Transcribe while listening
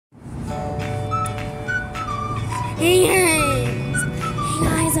Hey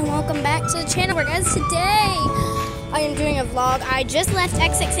guys, and welcome back to the channel. Guys, today I am doing a vlog. I just left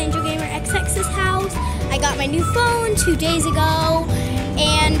XX Angel Gamer XX's house. I got my new phone 2 days ago,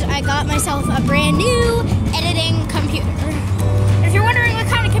 and I got myself a brand new editing computer. And if you're wondering what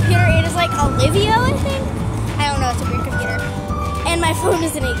kind of computer, it is like a Livio, I think. I don't know, it's a weird computer. And my phone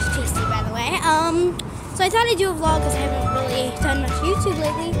is an HTC, by the way. So I thought I'd do a vlog because I haven't really done much YouTube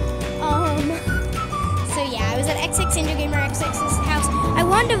lately. So yeah, I was at XX Angel Gamer XX's house. I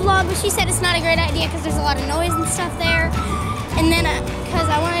wanted to vlog, but she said it's not a great idea because there's a lot of noise and stuff there. And then, because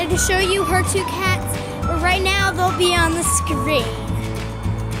I wanted to show you her 2 cats, but right now they'll be on the screen.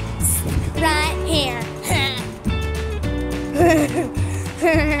 Right here.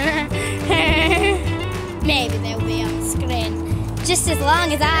 Maybe they'll be on the screen. Just as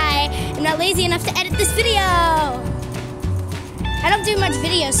long as I am not lazy enough to edit this video. I don't do much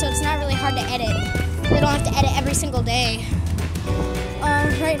video, so it's not really hard to edit. I don't have to edit every single day.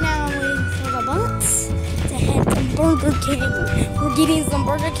 Right now I'm waiting for the bus to head to Burger King. We're getting some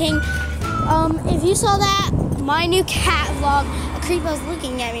Burger King. If you saw that, my new cat vlog, a creepo's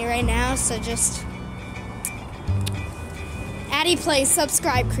looking at me right now, so just Addie plays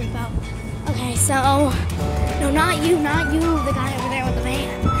subscribe, creepo. Okay, so no, not you, the guy over there with the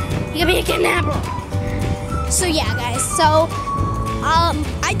van. You could be a kidnapper. So yeah, guys, so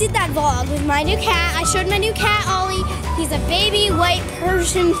I did that vlog with my new cat. I showed my new cat, Ollie. He's a baby white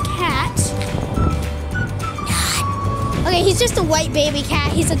Persian cat. Okay, he's just a white baby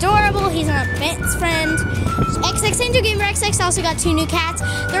cat. He's adorable. He's my best friend. XX Angel Gamer XX also got 2 new cats.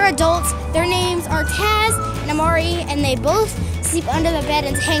 They're adults. Their names are Taz and Amari, and they both sleep under the bed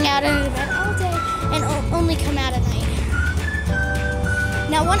and hang out under the bed all day and only come out at night.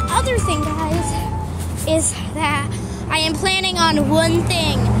 Now, one other thing, guys, is that I am planning on one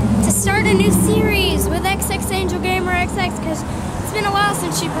thing, to start a new series with XX Angel Gamer XX, because it's been a while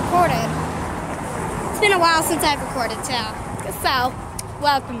since she recorded. It's been a while since I've recorded too. So,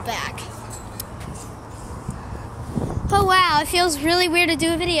 welcome back. But wow, it feels really weird to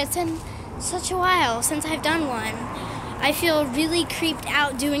do a video. It's been such a while since I've done one. I feel really creeped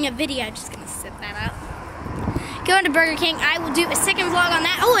out doing a video. I'm just gonna sit that up. Going to Burger King. I will do a second vlog on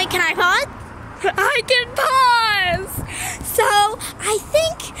that. Oh wait, can I pause? I can pause! So, I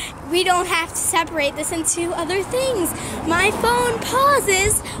think we don't have to separate this into other things. My phone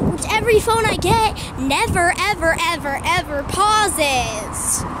pauses, which every phone I get never, ever, ever, ever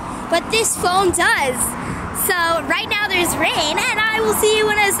pauses. But this phone does. So, right now there's rain, and I will see you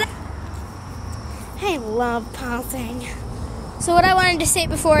in a second. I love pausing. So what I wanted to say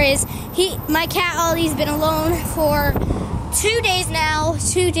before is, my cat Ollie's been alone for 2 days now,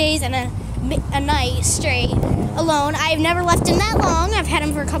 2 days and a night straight alone. I've never left him that long. I've had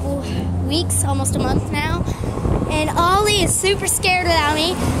him for a couple weeks, almost a month now. And Ollie is super scared without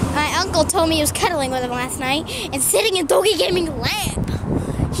me. My uncle told me he was cuddling with him last night and sitting in doggy gaming lap.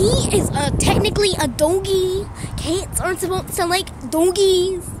 He is technically a doggy. Cats aren't supposed to like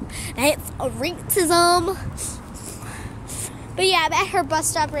doggies. That's a racism. But yeah, I'm at her bus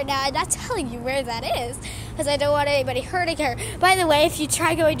stop right now. I'm not telling you where that is, because I don't want anybody hurting her. By the way, if you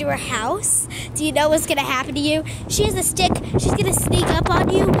try going to her house, do you know what's going to happen to you? She has a stick. She's going to sneak up on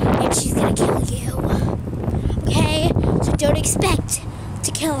you, and she's going to kill you. Okay? So don't expect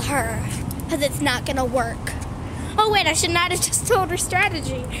to kill her, because it's not going to work. Oh, wait, I should not have just told her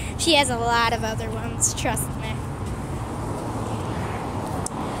strategy. She has a lot of other ones, trust me.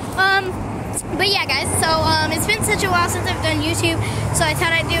 But yeah, guys, so it's been such a while since I've done YouTube, so I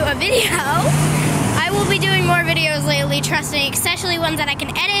thought I'd do a video. I will be doing more videos lately, trust me, especially ones that I can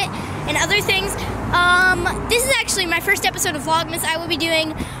edit and other things. This is actually my first episode of Vlogmass. I will be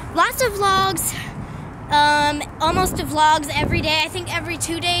doing lots of vlogs, almost vlogs every day. I think every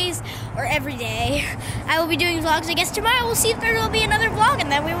 2 days or every day. I will be doing vlogs. I guess tomorrow we'll see if there will be another vlog,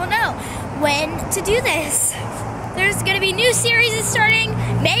 and then we will know when to do this. There's going to be new series starting,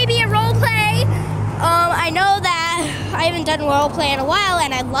 maybe a role play. I know that I haven't done role play in a while,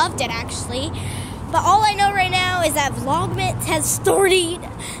 and I loved it actually. But all I know right now is that Vlogmass has started.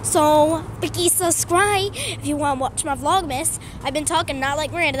 So, please subscribe if you want to watch my Vlogmass. I've been talking not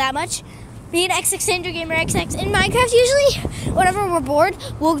like Miranda that much. Me and XX Angel Gamer XX in Minecraft usually, whenever we're bored,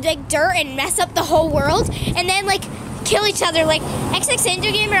 we'll dig dirt and mess up the whole world, and then like kill each other. Like XX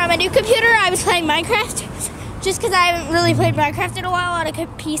Angel Gamer on my new computer, I was playing Minecraft. Just because I haven't really played Minecraft in a while on a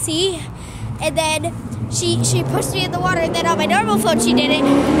PC. And then she pushed me in the water, and then on my normal phone she did it.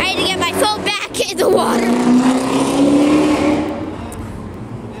 I had to get my phone back in the water.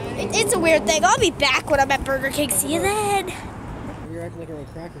 It's a weird thing. I'll be back when I'm at Burger King. See you then. You're acting like you're on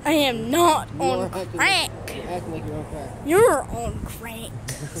crack. I am not on crack. You're acting like you're on crack. You're on crack.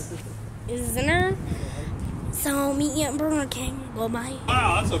 Isn't it? So, meet you at Burger King. Bye-bye.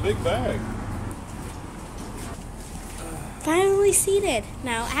 Wow, that's a big bag. Finally seated.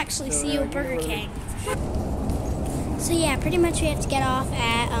 Now, actually see you at Burger King. So, yeah, pretty much we have to get off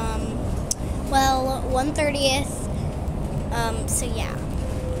at, 1:30th. So, yeah.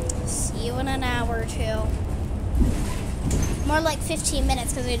 See you in an hour or two. More like 15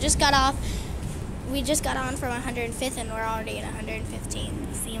 minutes because we just got off. We just got on from 105th and we're already at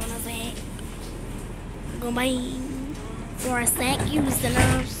 115. See you in a sec. Goodbye. For a sec, you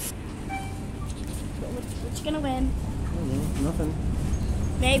listeners. What you gonna win? I don't know. Nothing.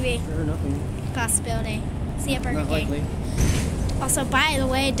 Maybe. Sure, nothing. Possibility. See you at Burger Not King. likely. Also, by the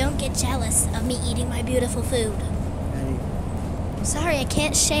way, don't get jealous of me eating my beautiful food. Hey. Sorry, I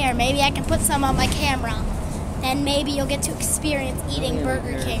can't share. Maybe I can put some on my camera. Then maybe you'll get to experience eating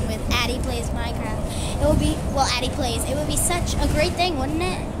Burger King with Addie Plays Minecraft. It would be, well, Addie Plays. It would be such a great thing, wouldn't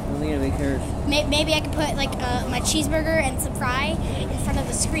it? I don't think anybody cares. Maybe I could put like my cheeseburger and some fry in front of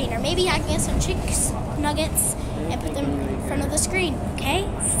the screen. Or maybe I can get some chicks nuggets and put them in front of the screen. Okay?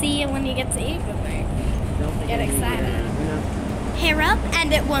 See you when you get to eat with me. Get excited. Hair up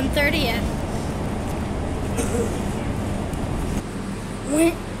and at 1:30th.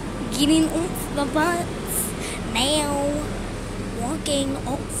 We're getting off the bus. Now walking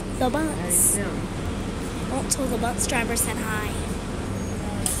off the bus. Also, the bus driver said hi.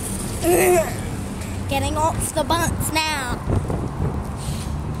 Getting off the bus now.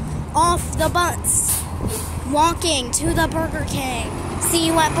 Off the bus. Walking to the Burger King. See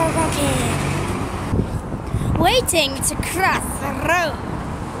you at Burger King. Waiting to cross the road.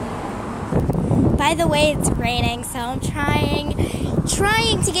 By the way, it's raining, so I'm trying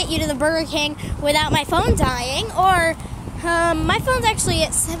to get you to the Burger King without my phone dying, or my phone's actually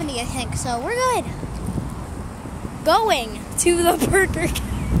at 70, I think, so we're good. Going to the Burger King.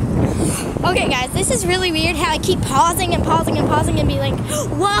 Okay, guys, this is really weird how I keep pausing and pausing and pausing and be like,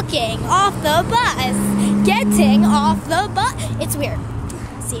 walking off the bus, getting off the bus. It's weird.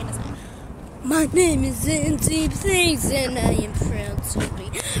 See you in a second. My name is Nancy Things, and I am proud to be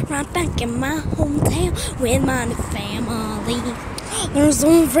right back in my hometown with my new family. There's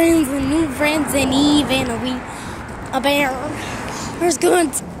old friends and new friends, and even a bear. There's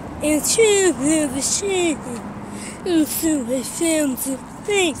guns and shit in the shit. And so I found some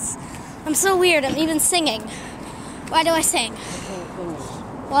things. I'm so weird, I'm even singing. Why do I sing?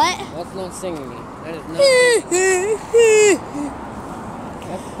 What? That's not singing. That is not.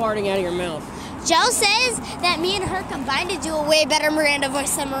 That's farting out of your mouth. Joe says that me and her combined to do a way better Miranda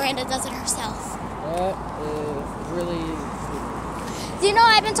voice than Miranda does it herself. That is really... Do you know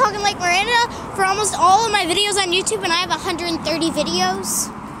I've been talking like Miranda for almost all of my videos on YouTube, and I have 130 videos?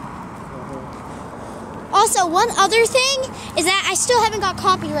 Also, one other thing is that I still haven't got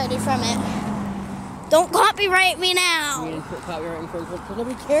copyrighted from it. Don't copyright me now. You didn't put copyright infringement because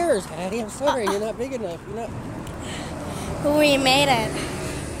nobody cares, Hattie. I'm sorry, you're not big enough. You're not... We made it.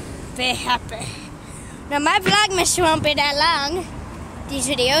 Be happy. Now my Vlogmass won't be that long, these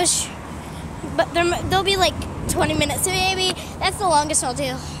videos, but they'll be like 20 minutes, so maybe that's the longest I'll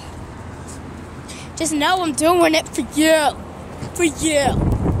do. Just know I'm doing it for you. For you.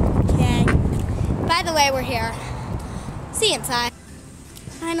 Okay. By the way, we're here. See you inside.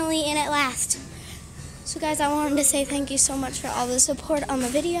 Finally in at last. So guys, I wanted to say thank you so much for all the support on the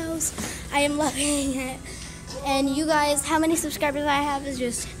videos. I am loving it. And you guys, how many subscribers I have is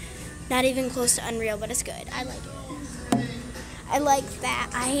just not even close to unreal, but it's good. I like it. I like that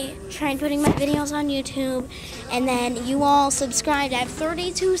I tried putting my videos on YouTube, and then you all subscribed. I have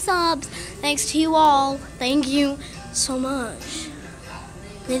 32 subs. Thanks to you all. Thank you so much.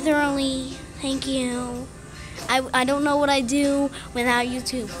 Literally, thank you. I don't know what I do without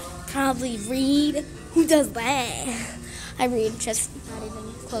YouTube. Probably read. Who does that? I read, just not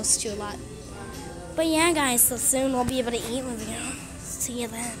even close to a lot. But yeah, guys, so soon we'll be able to eat with you. See you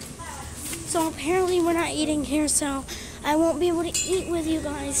then. So apparently we're not eating here, so I won't be able to eat with you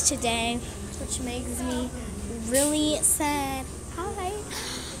guys today, which makes me really sad. Hi.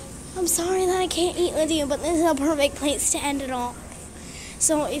 I'm sorry that I can't eat with you, but this is a perfect place to end it all.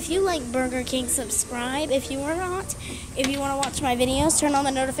 So if you like Burger King, subscribe. If you are not, if you want to watch my videos, turn on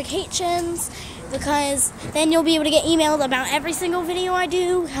the notifications, because then you'll be able to get emailed about every single video I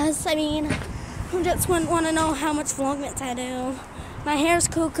do, because, I mean, who just wouldn't want to know how much Vlogmass I do? My hair's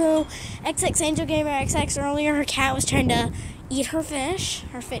cuckoo. XX Angel gave her XX earlier. Her cat was trying to eat her fish,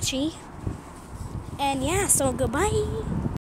 her fishy. And yeah, so goodbye.